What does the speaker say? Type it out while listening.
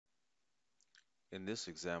In this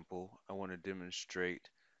example, I want to demonstrate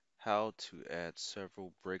how to add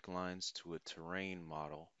several break lines to a terrain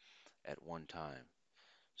model at one time.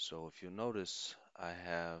 So if you'll notice, I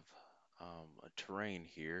have a terrain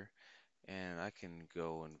here, and I can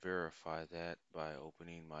go and verify that by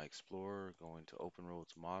opening my Explorer, going to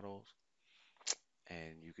OpenRoads Models,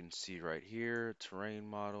 and you can see right here, terrain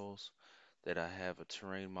models, that I have a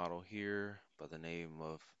terrain model here by the name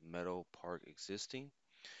of Meadow Park Existing.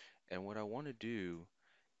 And what I want to do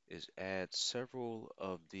is add several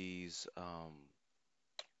of these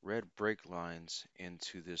red break lines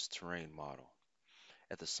into this terrain model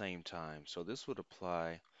at the same time. So this would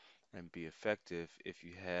apply and be effective if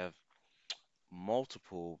you have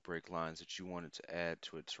multiple break lines that you wanted to add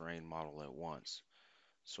to a terrain model at once.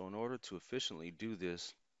 So in order to efficiently do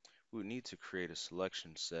this, we would need to create a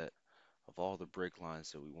selection set of all the break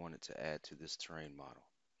lines that we wanted to add to this terrain model.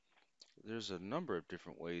 There's a number of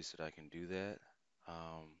different ways that I can do that.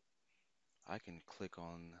 Um, I can click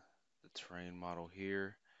on the terrain model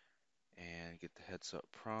here and get the heads up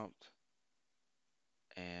prompt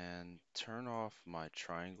and turn off my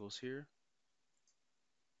triangles here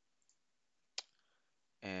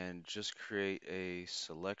and just create a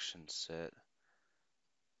selection set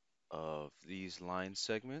of these line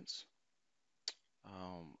segments.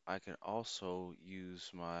 I can also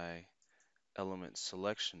use my element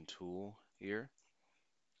selection tool here.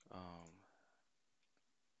 Um,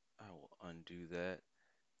 I will undo that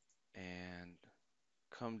and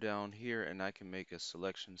come down here, and I can make a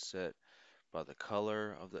selection set by the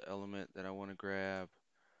color of the element that I want to grab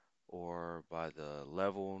or by the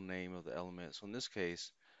level name of the element. So in this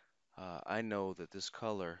case, I know that this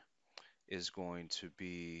color is going to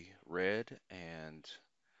be red and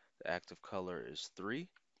the active color is 3.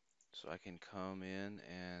 So I can come in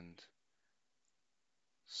and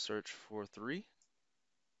search for 3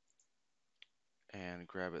 and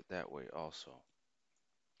grab it that way also.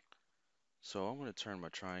 So I'm going to turn my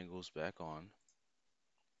triangles back on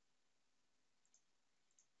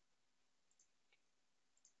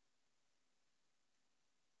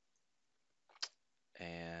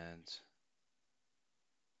and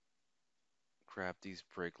grab these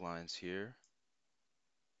break lines here.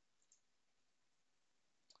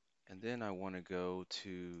 And then I want to go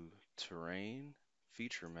to Terrain,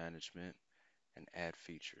 Feature Management, and Add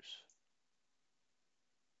Features.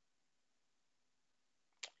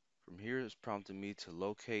 From here, it's prompting me to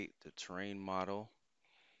locate the terrain model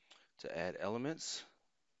to add elements.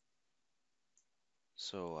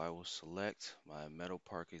 So I will select my Meadow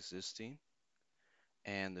Park Existing.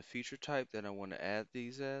 And the feature type that I want to add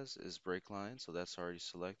these as is break line, so that's already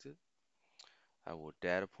selected. I will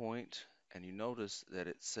data point, and you notice that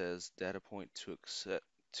it says data point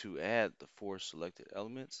to add the 4 selected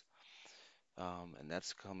elements, and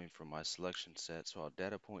that's coming from my selection set. So I'll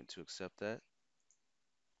data point to accept that.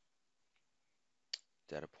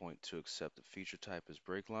 Data point to accept the feature type as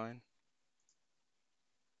break line.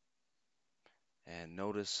 And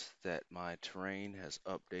notice that my terrain has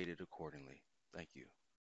updated accordingly. Thank you.